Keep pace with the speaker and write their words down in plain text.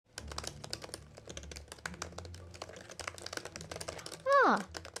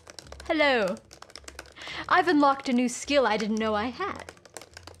Hello. I've unlocked a new skill I didn't know I had.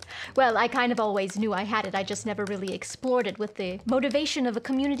 Well, I kind of always knew I had it, I just never really explored it with the motivation of a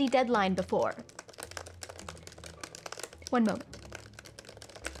community deadline before. One moment.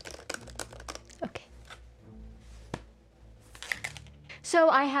 Okay. So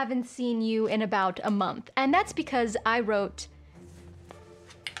I haven't seen you in about a month, and that's because I wrote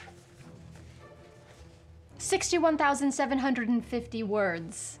 61,750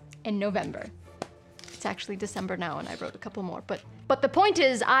 words in November. It's actually December now, and I wrote a couple more, but the point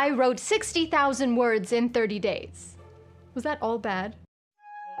is, I wrote 60,000 words in 30 days. Was that all bad?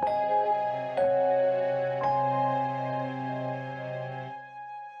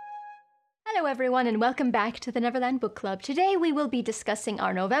 Hello everyone, and welcome back to the Neverland Book Club. Today we will be discussing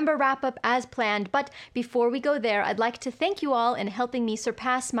our November wrap-up as planned, but before we go there, I'd like to thank you all in helping me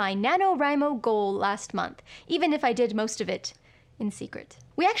surpass my NaNoWriMo goal last month, even if I did most of it in secret.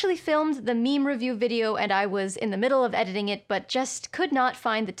 We actually filmed the meme review video and I was in the middle of editing it, but just could not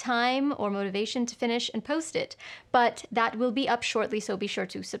find the time or motivation to finish and post it. But that will be up shortly, so be sure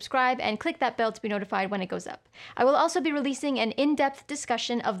to subscribe and click that bell to be notified when it goes up. I will also be releasing an in-depth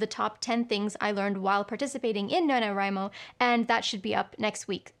discussion of the top 10 things I learned while participating in NaNoWriMo, and that should be up next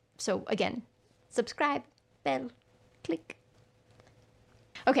week. So again, subscribe, bell, click.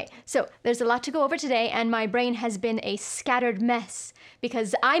 Okay, so there's a lot to go over today, and my brain has been a scattered mess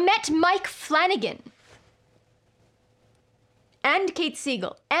because I met Mike Flanagan and Kate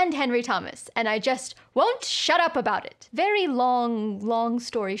Siegel and Henry Thomas, and I just won't shut up about it. Very long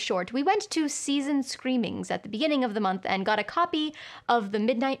story short, we went to Season Screamings at the beginning of the month and got a copy of the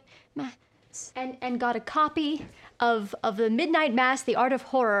Midnight Mass and got a copy of the Midnight Mass, The Art of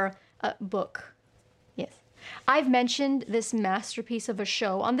Horror book. Yes. I've mentioned this masterpiece of a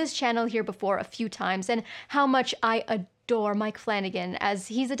show on this channel here before a few times, and how much I adore Mike Flanagan, as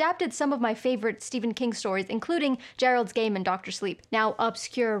he's adapted some of my favorite Stephen King stories, including Gerald's Game and Dr. Sleep. Now,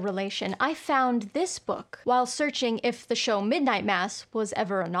 obscure relation, I found this book while searching if the show Midnight Mass was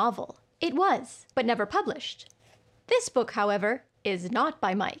ever a novel. It was, but never published. This book, however, is not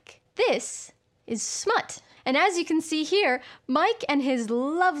by Mike. This is smut. And as you can see here, Mike and his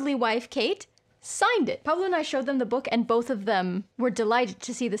lovely wife, Kate, signed it. Pablo and I showed them the book, and both of them were delighted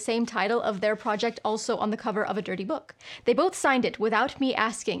to see the same title of their project also on the cover of a dirty book. They both signed it without me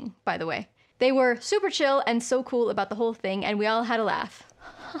asking, by the way. They were super chill and so cool about the whole thing, and we all had a laugh.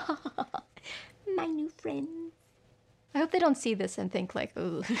 My new friend. I hope they don't see this and think like,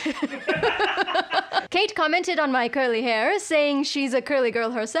 ooh. Kate commented on my curly hair, saying she's a curly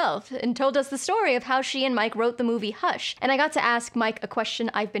girl herself, and told us the story of how she and Mike wrote the movie Hush. And I got to ask Mike a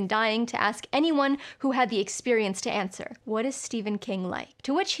question I've been dying to ask anyone who had the experience to answer. What is Stephen King like?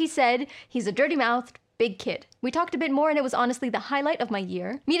 To which he said, he's a dirty-mouthed, big kid. We talked a bit more, and it was honestly the highlight of my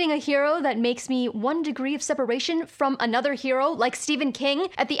year. Meeting a hero that makes me 1 degree of separation from another hero, like Stephen King,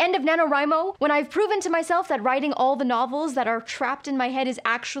 at the end of NaNoWriMo, when I've proven to myself that writing all the novels that are trapped in my head is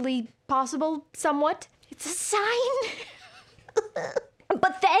actually possible, somewhat. It's a sign.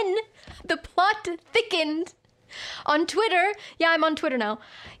 But then, the plot thickened. On Twitter, yeah, I'm on Twitter now,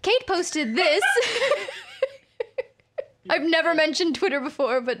 Kate posted this. I've never mentioned Twitter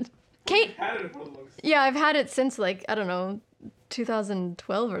before, but Kate, yeah, I've had it since, like, I don't know,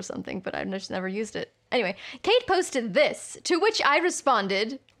 2012 or something, but I've just never used it. Anyway, Kate posted this, to which I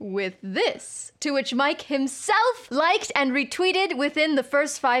responded with this, to which Mike himself liked and retweeted within the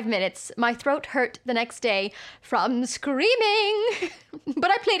first 5 minutes. My throat hurt the next day from screaming, but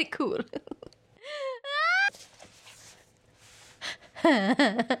I played it cool.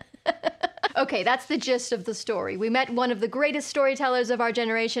 Okay, that's the gist of the story. We met one of the greatest storytellers of our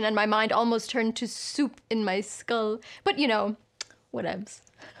generation, and my mind almost turned to soup in my skull. But you know, whatevs.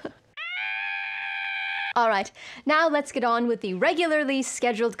 Alright, now let's get on with the regularly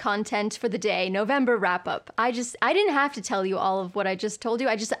scheduled content for the day, November wrap-up. I didn't have to tell you all of what I just told you,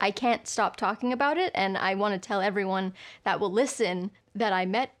 I can't stop talking about it, and I want to tell everyone that will listen that I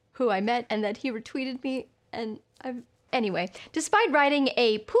met who I met, and that he retweeted me, and Anyway, despite writing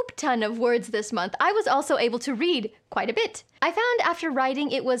a poop ton of words this month, I was also able to read quite a bit. I found after writing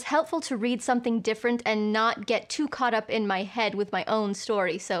it was helpful to read something different and not get too caught up in my head with my own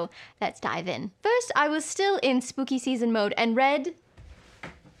story, so let's dive in. First, I was still in spooky season mode and read,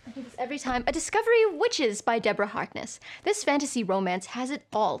 I think it's every time, A Discovery of Witches by Deborah Harkness. This fantasy romance has it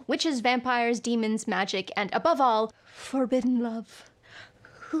all. Witches, vampires, demons, magic, and above all, forbidden love.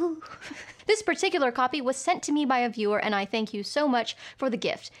 This particular copy was sent to me by a viewer, and I thank you so much for the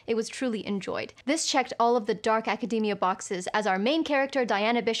gift. It was truly enjoyed. This checked all of the dark academia boxes, as our main character,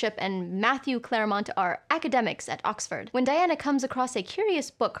 Diana Bishop, and Matthew Claremont are academics at Oxford. When Diana comes across a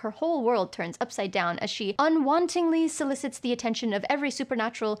curious book, her whole world turns upside down as she unwantingly solicits the attention of every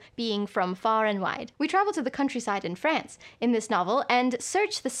supernatural being from far and wide. We travel to the countryside in France in this novel and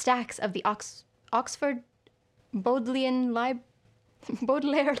search the stacks of the Oxford Baudelaire Library.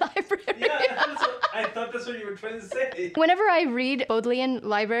 Yeah, I thought that's what you were trying to say. Whenever I read Baudelaire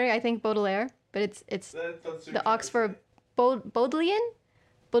Library, I think Baudelaire, but it's the Oxford Baudelaire?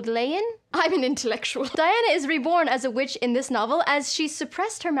 I'm an intellectual. Diana is reborn as a witch in this novel, as she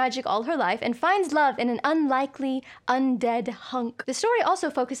suppressed her magic all her life and finds love in an unlikely, undead hunk. The story also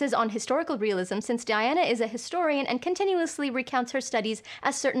focuses on historical realism, since Diana is a historian and continuously recounts her studies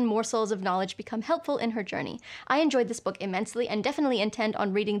as certain morsels of knowledge become helpful in her journey. I enjoyed this book immensely and definitely intend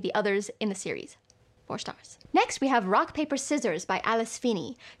on reading the others in the series. 4 stars. Next, we have Rock, Paper, Scissors by Alice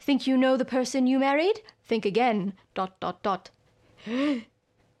Feeney. Think you know the person you married? Think again. ...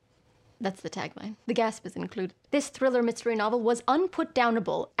 That's the tagline. The gasp is included. This thriller mystery novel was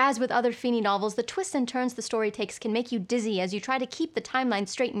unputdownable. As with other Feeney novels, the twists and turns the story takes can make you dizzy as you try to keep the timeline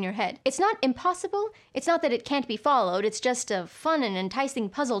straight in your head. It's not impossible, it's not that it can't be followed, it's just a fun and enticing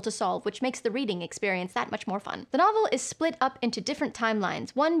puzzle to solve, which makes the reading experience that much more fun. The novel is split up into different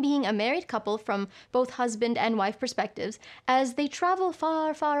timelines, one being a married couple from both husband and wife perspectives, as they travel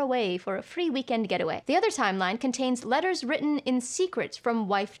far, far away for a free weekend getaway. The other timeline contains letters written in secret from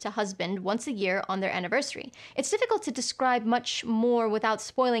wife to husband once a year on their anniversary. It's difficult to describe much more without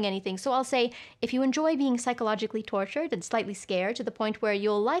spoiling anything, so I'll say, if you enjoy being psychologically tortured and slightly scared to the point where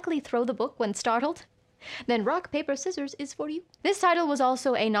you'll likely throw the book when startled, then Rock, Paper, Scissors is for you. This title was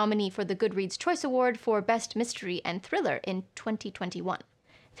also a nominee for the Goodreads Choice Award for Best Mystery and Thriller in 2021.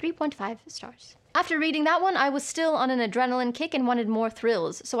 3.5 stars. After reading that one, I was still on an adrenaline kick and wanted more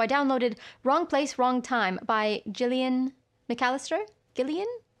thrills, so I downloaded Wrong Place, Wrong Time by Gillian McAllister? Gillian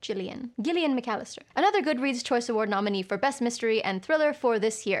McAllister. Another Goodreads Choice Award nominee for Best Mystery and Thriller for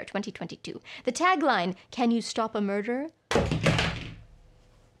this year, 2022. The tagline, "Can you stop a murder?"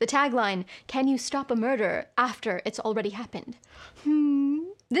 The tagline, "Can you stop a murder after it's already happened?"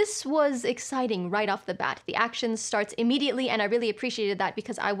 This was exciting right off the bat. The action starts immediately, and I really appreciated that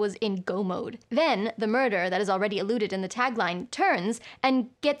because I was in go mode. Then, the murder that is already alluded in the tagline turns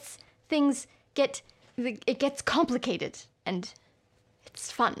and gets complicated, and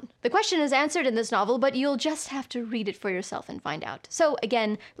it's fun. The question is answered in this novel, but you'll just have to read it for yourself and find out. So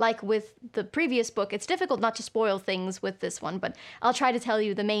again, like with the previous book, it's difficult not to spoil things with this one, but I'll try to tell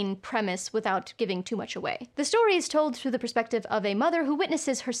you the main premise without giving too much away. The story is told through the perspective of a mother who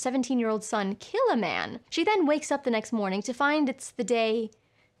witnesses her 17-year-old son kill a man. She then wakes up the next morning to find it's the day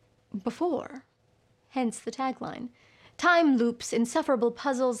before. Hence the tagline. Time loops, insufferable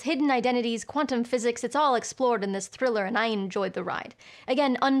puzzles, hidden identities, quantum physics, it's all explored in this thriller, and I enjoyed the ride.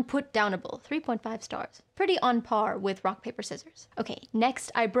 Again, unputdownable, 3.5 stars. Pretty on par with Rock, Paper, Scissors. Okay,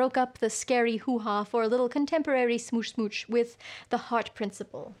 next I broke up the scary hoo-ha for a little contemporary smooch-smooch with The Heart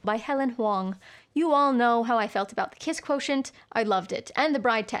Principle by Helen Huang. You all know how I felt about the Kiss Quotient. I loved it. And The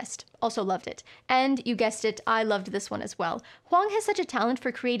Bride Test. Also loved it. And you guessed it, I loved this one as well. Huang has such a talent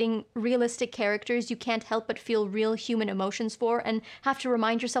for creating realistic characters you can't help but feel real human emotions for and have to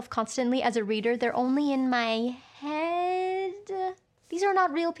remind yourself constantly as a reader, they're only in my head. These are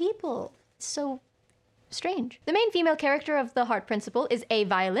not real people. It's so strange. The main female character of The Heart Principle is a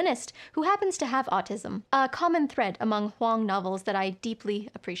violinist who happens to have autism, a common thread among Huang novels that I deeply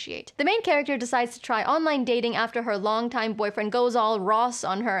appreciate. The main character decides to try online dating after her longtime boyfriend goes all Ross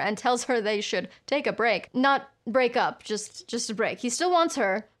on her and tells her they should take a break. Not break up, just a break. He still wants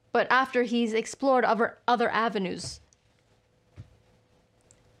her, but after he's explored other avenues.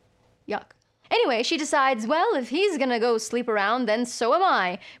 Yuck. Anyway, she decides, well, if he's gonna go sleep around, then so am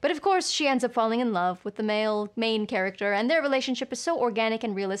I. But of course, she ends up falling in love with the main character, and their relationship is so organic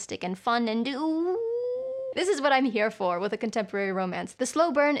and realistic and fun and ooh. This is what I'm here for with a contemporary romance. The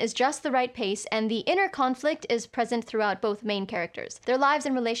slow burn is just the right pace, and the inner conflict is present throughout both main characters. Their lives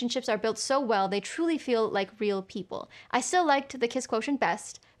and relationships are built so well, they truly feel like real people. I still liked The Kiss Quotient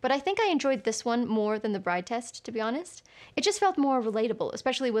best, but I think I enjoyed this one more than The Bride Test, to be honest. It just felt more relatable,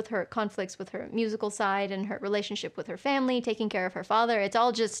 especially with her conflicts with her musical side and her relationship with her family, taking care of her father. It's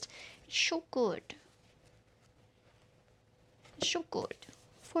all just so good. So good.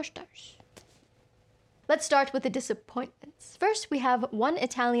 4 stars. Let's start with the disappointments. First, we have One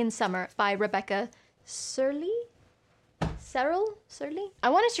Italian Summer by Rebecca Serli? Surly? I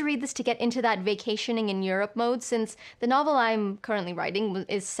wanted to read this to get into that vacationing in Europe mode, since the novel I'm currently writing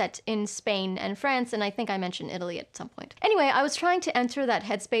is set in Spain and France, and I think I mentioned Italy at some point. Anyway, I was trying to enter that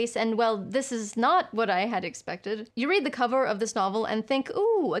headspace, and well, this is not what I had expected. You read the cover of this novel and think,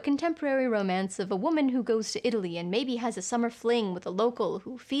 ooh, a contemporary romance of a woman who goes to Italy and maybe has a summer fling with a local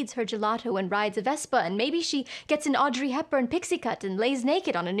who feeds her gelato and rides a Vespa, and maybe she gets an Audrey Hepburn pixie cut and lays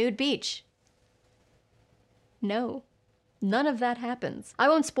naked on a nude beach. No. None of that happens. I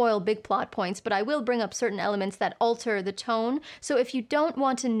won't spoil big plot points, but I will bring up certain elements that alter the tone, so if you don't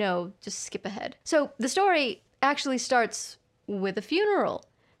want to know, just skip ahead. So, the story actually starts with a funeral.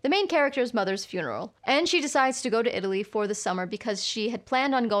 The main character's mother's funeral, and she decides to go to Italy for the summer because she had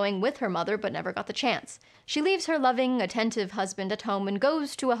planned on going with her mother but never got the chance. She leaves her loving, attentive husband at home and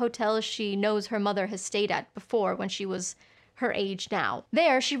goes to a hotel she knows her mother has stayed at before when she was her age now.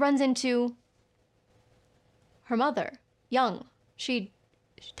 There, she runs into her mother. Young. She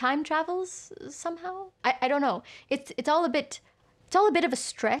time travels somehow? I don't know. It's all a bit of a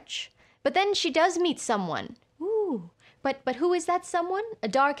stretch. But then she does meet someone. Ooh. But who is that someone? A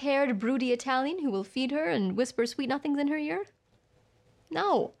dark-haired, broody Italian who will feed her and whisper sweet nothings in her ear?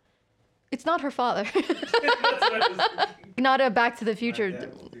 No. It's not her father. Not a Back to the Future.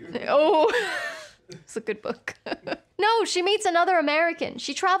 Oh. It's a good book. No, she meets another American.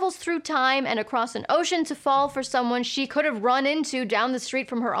 She travels through time and across an ocean to fall for someone she could have run into down the street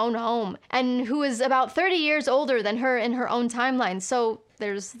from her own home, and who is about 30 years older than her in her own timeline, so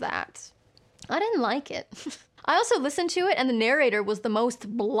there's that. I didn't like it. I also listened to it, and the narrator was the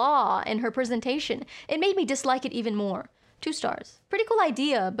most blah in her presentation. It made me dislike it even more. 2 stars. Pretty cool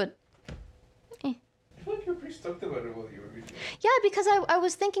idea, but I feel like you were pretty stoked about it while you were reading it. yeah, because I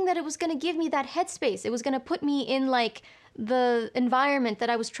was thinking that it was going to give me that headspace. It was going to put me in, like, the environment that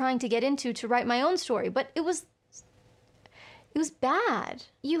I was trying to get into to write my own story. But it was bad.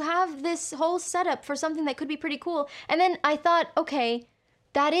 You have this whole setup for something that could be pretty cool. And then I thought, okay,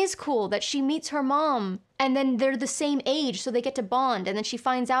 that is cool that she meets her mom and then they're the same age, so they get to bond. And then she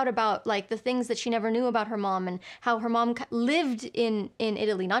finds out about, like, the things that she never knew about her mom and how her mom lived in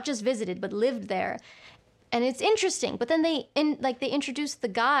Italy, not just visited, but lived there. And it's interesting, but then they introduced the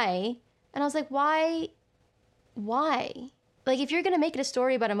guy, and I was like, why? Like, if you're gonna make it a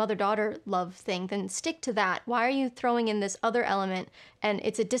story about a mother-daughter love thing, then stick to that. Why are you throwing in this other element, and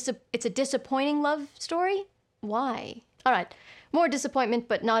it's a disappointing love story? Why? All right, more disappointment,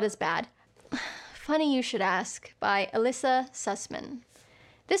 but not as bad. Funny You Should Ask by Alyssa Sussman.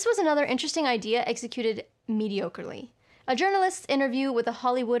 This was another interesting idea executed mediocrely. A journalist's interview with a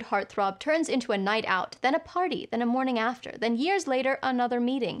Hollywood heartthrob turns into a night out, then a party, then a morning after, then years later another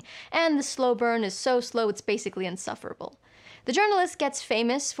meeting, and the slow burn is so slow it's basically insufferable. The journalist gets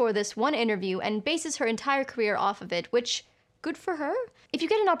famous for this one interview and bases her entire career off of it, which, good for her. If you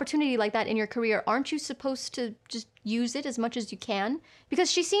get an opportunity like that in your career, aren't you supposed to just use it as much as you can?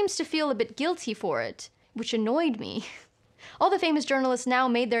 Because she seems to feel a bit guilty for it, which annoyed me. All the famous journalists now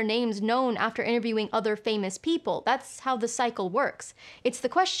made their names known after interviewing other famous people. That's how the cycle works. It's the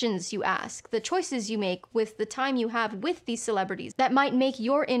questions you ask, the choices you make with the time you have with these celebrities that might make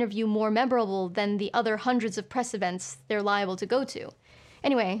your interview more memorable than the other hundreds of press events they're liable to go to.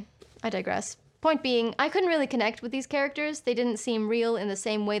 Anyway, I digress. Point being, I couldn't really connect with these characters. They didn't seem real in the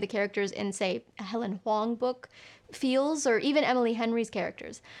same way the characters in, say, a Helen Huang book feels, or even Emily Henry's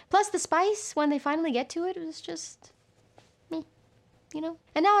characters. Plus, the spice, when they finally get to it, was just me, you know?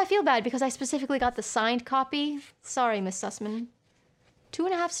 And now I feel bad because I specifically got the signed copy. Sorry, Miss Sussman.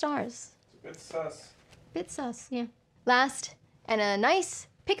 2.5 stars. It's a bit sus. Bit sus, yeah. Last, and a nice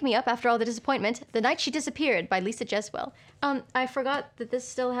pick-me-up after all the disappointment, The Night She Disappeared by Lisa Jeswell. I forgot that this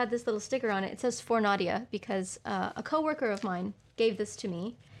still had this little sticker on it. It says for Nadia because a coworker of mine gave this to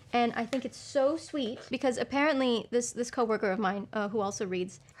me, and I think it's so sweet because apparently this coworker of mine who also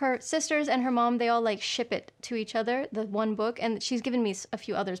reads, her sisters and her mom, they all like ship it to each other, the one book, and she's given me a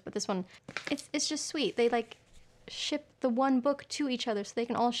few others, but this one, it's just sweet. They like ship the one book to each other so they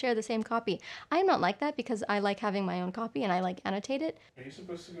can all share the same copy. I'm not like that because I like having my own copy and I like annotate it. Are you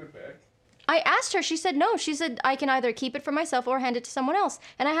supposed to give it back? I asked her, she said no. She said I can either keep it for myself or hand it to someone else.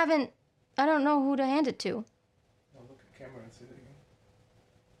 And I don't know who to hand it to. I'll look at the camera and say that again.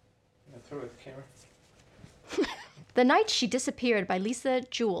 And I'll throw it at the camera. The Night She Disappeared by Lisa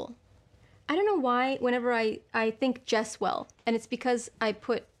Jewell. I don't know why whenever I think Jeswell, and it's because I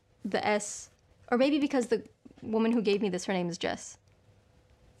put the S, or maybe because the woman who gave me this, her name is Jess.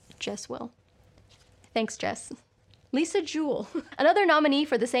 Jeswell. Thanks, Jess. Lisa Jewell. Another nominee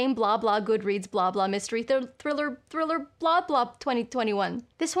for the same blah blah Goodreads blah blah mystery thriller blah blah 2021.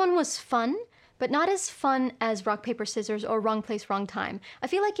 This one was fun, but not as fun as Rock, Paper, Scissors or Wrong Place, Wrong Time. I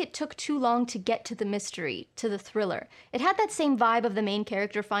feel like it took too long to get to the mystery, to the thriller. It had that same vibe of the main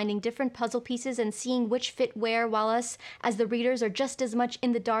character finding different puzzle pieces and seeing which fit where, while us, as the readers, are just as much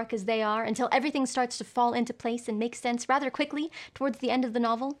in the dark as they are, until everything starts to fall into place and make sense rather quickly towards the end of the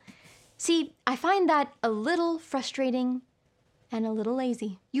novel. See, I find that a little frustrating and a little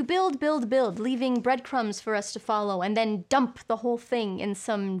lazy. You build, leaving breadcrumbs for us to follow, and then dump the whole thing in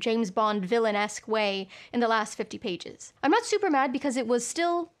some James Bond villain-esque way in the last 50 pages. I'm not super mad because it was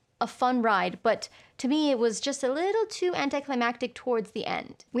still a fun ride, but to me it was just a little too anticlimactic towards the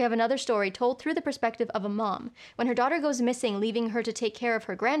end. We have another story told through the perspective of a mom. When her daughter goes missing, leaving her to take care of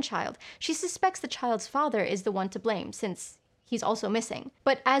her grandchild, she suspects the child's father is the one to blame, since he's also missing.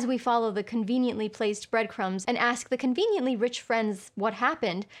 But as we follow the conveniently placed breadcrumbs and ask the conveniently rich friends what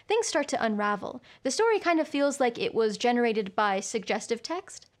happened, things start to unravel. The story kind of feels like it was generated by suggestive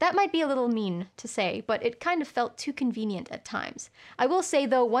text. That might be a little mean to say, but it kind of felt too convenient at times. I will say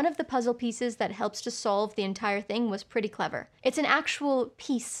though, one of the puzzle pieces that helps to solve the entire thing was pretty clever. It's an actual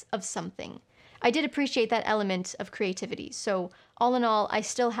piece of something. I did appreciate that element of creativity, so all in all, I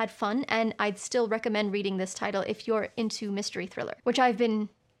still had fun, and I'd still recommend reading this title if you're into mystery thriller, which I've been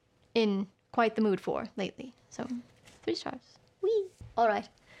in quite the mood for lately. So, 3 stars. Whee! Alright,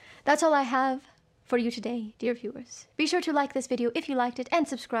 that's all I have for you today, dear viewers. Be sure to like this video if you liked it, and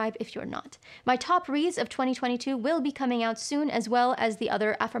subscribe if you're not. My top reads of 2022 will be coming out soon, as well as the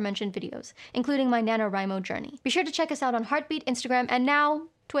other aforementioned videos, including my NaNoWriMo journey. Be sure to check us out on Heartbeat, Instagram, and now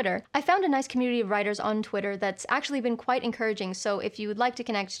Twitter. I found a nice community of writers on Twitter that's actually been quite encouraging, so if you would like to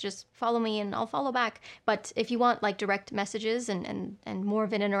connect, just follow me and I'll follow back. But if you want like direct messages and more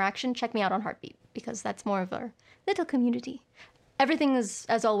of an interaction, check me out on Heartbeat, because that's more of our little community. Everything is,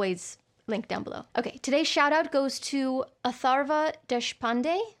 as always, linked down below. Okay, today's shout out goes to Atharva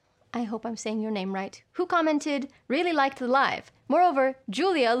Deshpande, I hope I'm saying your name right, who commented, "Really liked the live. Moreover,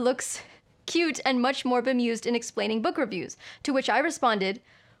 Julia looks cute and much more bemused in explaining book reviews," to which I responded,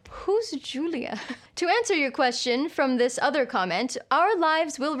 "Who's Julia?" To answer your question from this other comment, our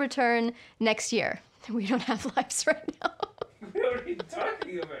lives will return next year. We don't have lives right now. What are you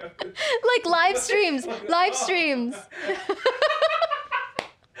talking about? Like live streams, live streams.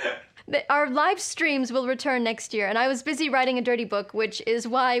 Our live streams will return next year, and I was busy writing a dirty book, which is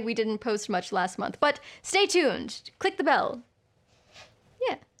why we didn't post much last month. But stay tuned. Click the bell.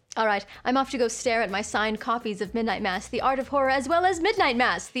 Yeah. Alright, I'm off to go stare at my signed copies of Midnight Mass, The Art of Horror, as well as Midnight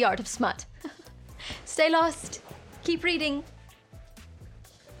Mass, The Art of Smut. Stay lost. Keep reading.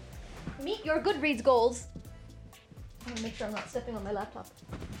 Meet your Goodreads goals. I want to make sure I'm not stepping on my laptop.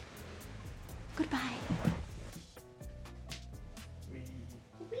 Goodbye.